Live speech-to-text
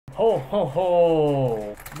Ho ho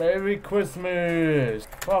ho! Merry Christmas!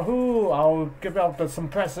 Wahoo! I'll give out some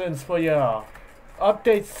presents for ya.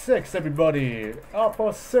 Update 6, everybody.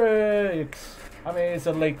 Alpha 6. I mean, it's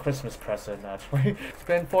a late Christmas present, actually. It's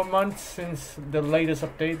been 4 months since the latest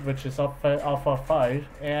update, which is Alpha 5,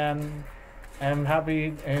 and I'm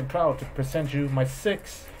happy and proud to present you my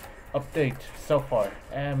 6th update so far.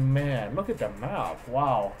 And man, look at the map!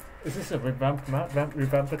 Wow, is this a revamped map?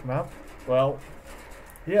 Revamped map? Well,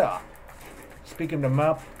 yeah. Speaking of the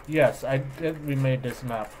map, yes, I did remake this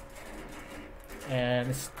map,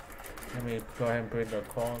 and let me go ahead and bring the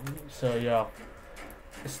call. So yeah,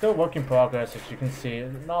 it's still work in progress, as you can see.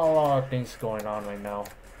 Not a lot of things going on right now,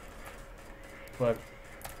 but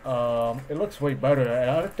it looks way better.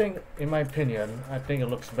 And I think, in my opinion, I think it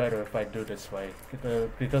looks better if I do this way,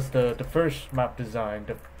 because the first map design,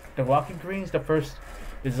 the Rocky Greens, the first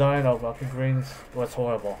design of Rocky Greens was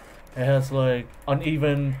horrible. It has like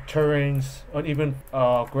uneven terrains, uneven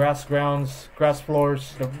grass grounds, grass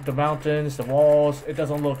floors, the mountains, the walls. It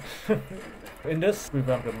doesn't look. In this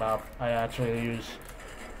revamped map, I actually use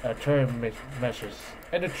terrain measures.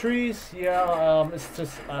 And the trees, yeah, it's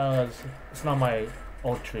just it's not my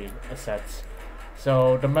old tree assets.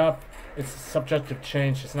 So the map is subject to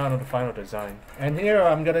change. It's not on the final design. And here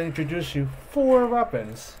I'm gonna introduce you 4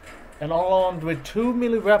 weapons, and along with 2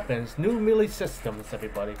 melee weapons, new melee systems,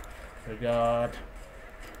 everybody. We got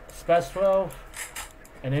Spaz 12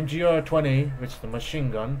 and MGR 20, which is the machine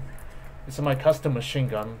gun. It's my custom machine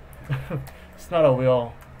gun. It's not a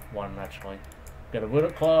real one, actually. Got a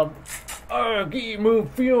wooden club. Move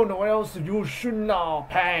field, or else you should not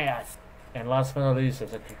pass. And last but not least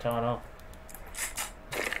is a katana.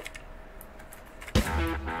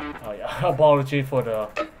 Oh yeah, apology for the.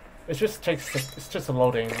 It just takes. It's just a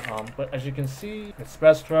loading. But as you can see, it's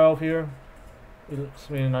Spaz 12 here. It looks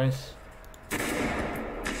really nice.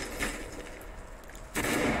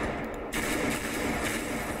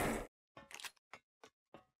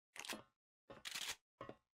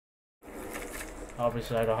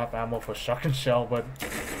 Obviously, I don't have ammo for shotgun shell, but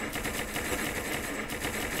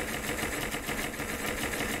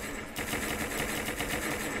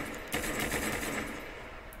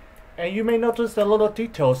and you may notice the little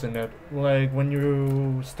details in it, like when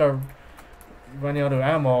you start running out of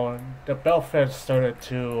ammo, the belt fed started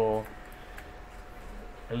to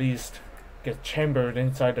at least get chambered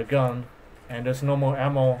inside the gun, and there's no more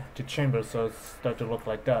ammo to chamber, so it starts to look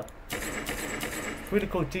like that. Pretty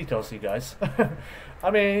cool details, you guys. I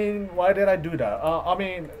mean, why did I do that? I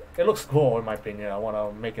mean, it looks cool in my opinion. I want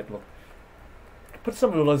to make it look, put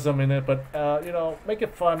some realism in it, but you know, make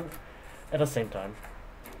it fun at the same time.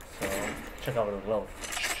 So check out the load.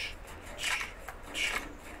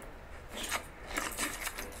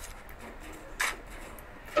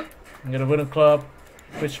 You get a wooden club,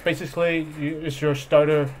 which basically is your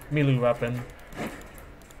starter melee weapon.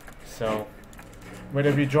 So,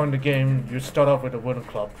 whenever you join the game, you start off with a wooden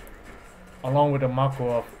club, along with a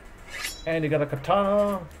Makarov. And you got a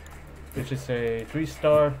katana, which is a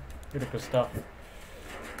 3-star, really good stuff.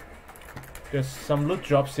 There's some loot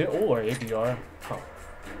drops here. Oh, or ABR.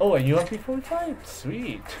 Oh, a UMP-45,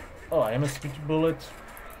 sweet. Oh, MSP bullet.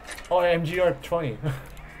 Oh, MGR 20.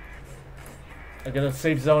 I got a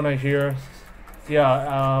safe zone right here.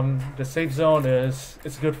 Yeah, the safe zone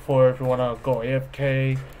it's good for if you wanna go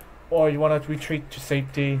AFK, or you wanna retreat to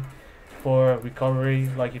safety for recovery.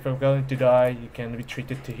 Like if you're going to die, you can retreat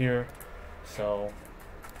it to here. So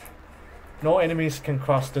no enemies can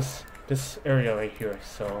cross this area right here.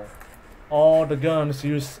 So all the guns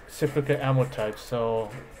use cyclical ammo types. So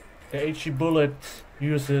the HE bullet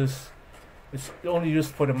it's only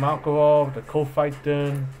used for the Makarov, the Cold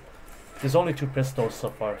Fighting. There's only 2 pistols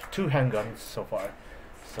so far, 2 handguns so far,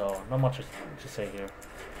 so not much to say here.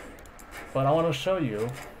 But I want to show you,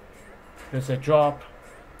 there's a drop,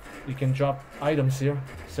 you can drop items here.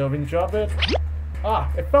 So when you drop it,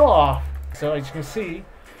 it fell off. So as you can see,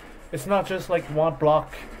 it's not just like one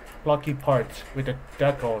blocky part with a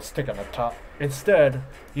decal stick on the top. Instead,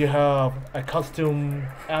 you have a custom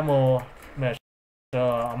ammo mesh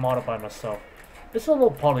I modded by myself. It's a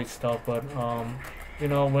little poly stuff, but you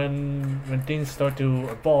know, when things start to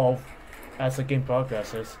evolve as the game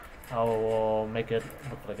progresses, I will make it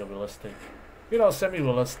look like a realistic, you know,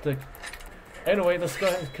 semi-realistic. Anyway, let's go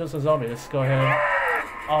ahead and kill some zombies. Let's go ahead.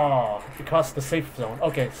 Oh, it crossed the safe zone.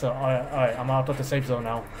 Okay, so alright, I'm out of the safe zone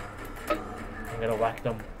now. I'm gonna whack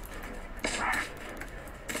them.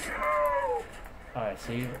 Alright,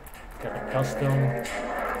 see, got the custom.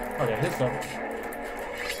 Okay, here's the.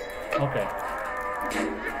 Okay.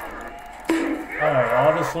 Alright,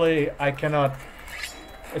 obviously I cannot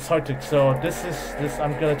it's hard to. So this.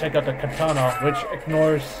 I'm gonna check out the katana, which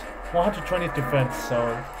ignores 120 defense,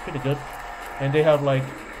 so pretty good. And they have like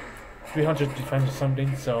 300 defense or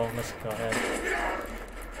something. So let's go ahead.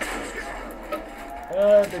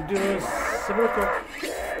 They do similar to.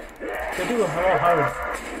 They do a lot higher.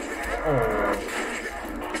 Oh.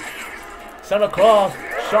 Santa Claus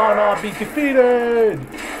shall not be defeated!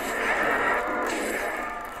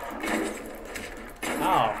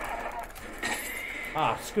 Ow.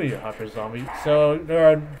 Ah, screw you, Hyper Zombie. So, there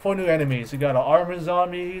are 4 new enemies. You got Armor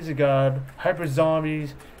Zombies, you got Hyper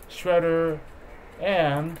Zombies, Shredder,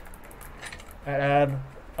 and add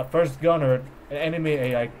a first gunner, an enemy,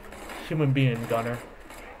 a human being gunner.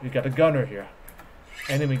 You got a gunner here.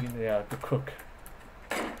 Enemy, yeah, the cook.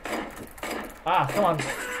 Ah, come on.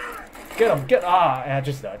 Get him, I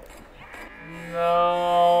just died.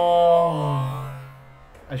 No.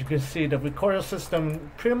 As you can see, the recoil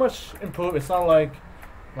system pretty much improved. It's not like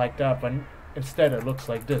that, but instead it looks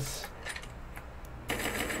like this.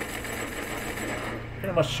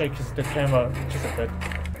 Pretty much shakes the camera just a bit.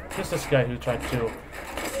 Just this guy who tried to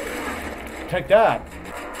take that.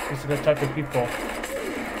 These are the type of people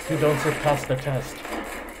who don't pass the test.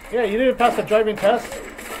 Yeah, you didn't pass the driving test?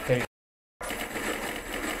 Okay.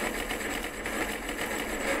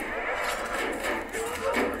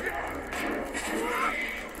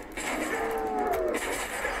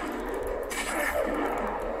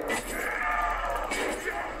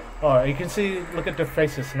 Oh, you can see, look at their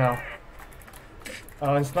faces now.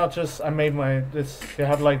 It's not just, I made they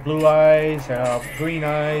have like blue eyes, green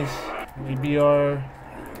eyes, EBR.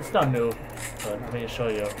 It's not new, but let me show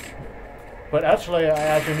you. But actually, I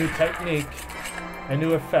added a new technique, a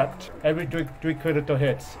new effect. Every 3 critical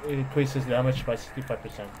hits, it increases damage by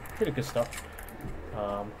 65%. Pretty good stuff.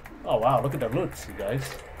 Oh wow, look at the loots, you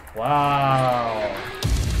guys. Wow.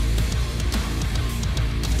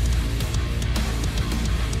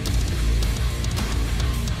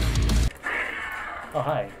 Oh,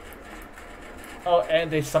 hi. Oh, and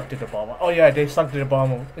they sunk to the bomb. Oh yeah, they sunk to the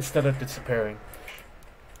bomb instead of disappearing.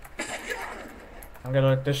 I'm gonna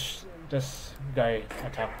let this guy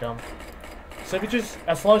attack them. So if you just,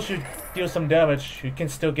 as long as you deal some damage, you can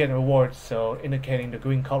still get rewards, so indicating the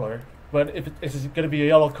green color. But if it's gonna be a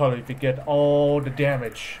yellow color if you get all the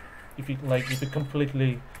damage. If you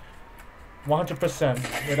completely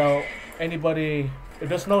 100% without anybody, if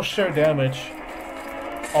there's no sheer damage,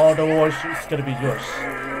 all the rewards is gonna be yours.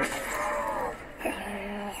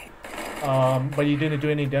 But you didn't do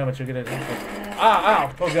any damage, you're gonna ow!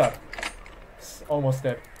 Oh god. It's almost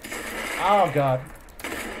dead. Oh god.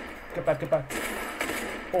 Get back.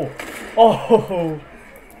 Oh.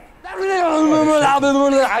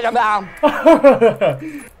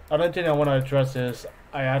 Another thing I want to address is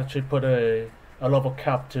I actually put a level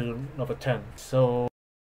cap to level 10. So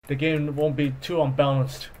the game won't be too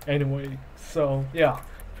unbalanced anyway. So yeah.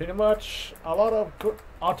 Pretty much a lot of good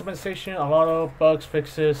optimization, a lot of bugs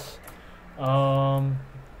fixes.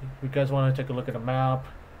 You guys want to take a look at the map.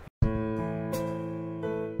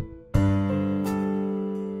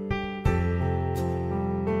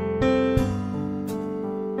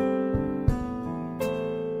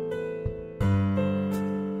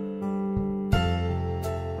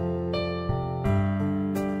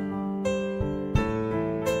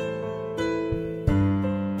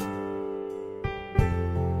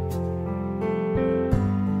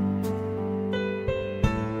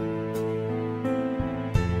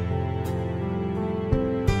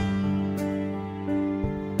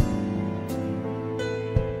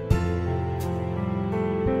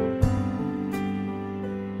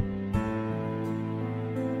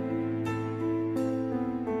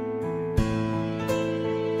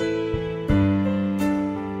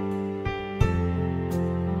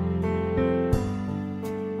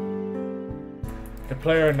 The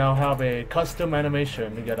player now have a custom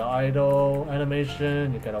animation. You got an idle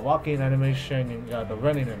animation, you got a walking animation, you got the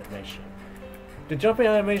running animation. The jumping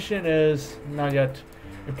animation is not yet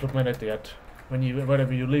implemented yet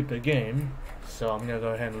whenever you leave the game. So I'm gonna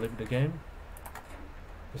go ahead and leave the game.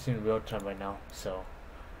 It's in real time right now, so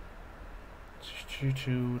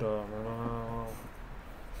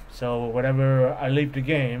whenever I leave the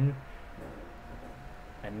game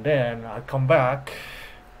and then I come back,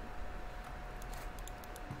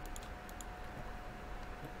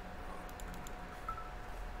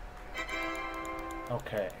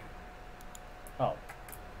 okay. Oh,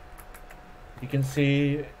 you can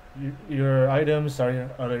see your items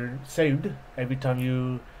are saved every time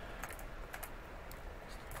you.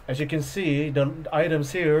 As you can see, the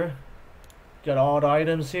items here, got all the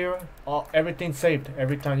items here. Everything saved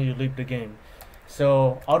every time you leave the game.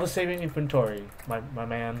 So auto-saving inventory, my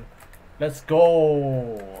man. Let's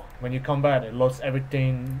go. When you come back, it loads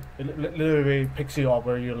everything. It literally picks you up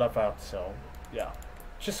where you left out. So yeah,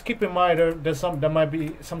 just keep in mind there's some that might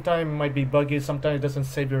be sometimes might be buggy. Sometimes it doesn't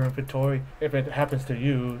save your inventory. If it happens to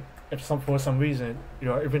you, if for some reason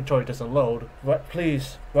your inventory doesn't load,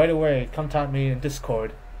 please right away contact me in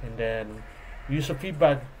Discord, and then use the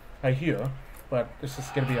feedback right here. But this is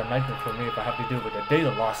gonna be a nightmare for me if I have to deal with the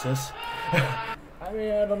data losses. I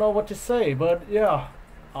mean, I don't know what to say, but yeah,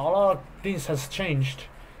 a lot of things has changed,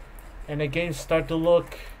 and the games start to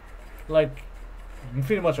look like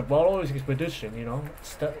pretty much a Valorous expedition. You know,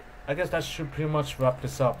 I guess that should pretty much wrap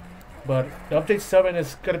this up. But the update 7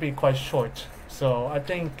 is gonna be quite short, so I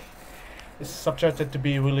think it's subjected to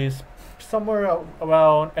be released somewhere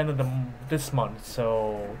around end of this month.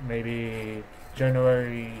 So maybe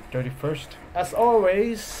January 31st. As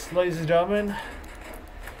always, ladies and gentlemen,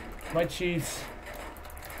 my cheats,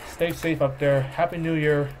 stay safe up there. Happy New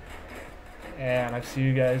Year, and I'll see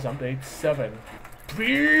you guys on update 7.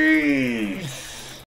 Peace!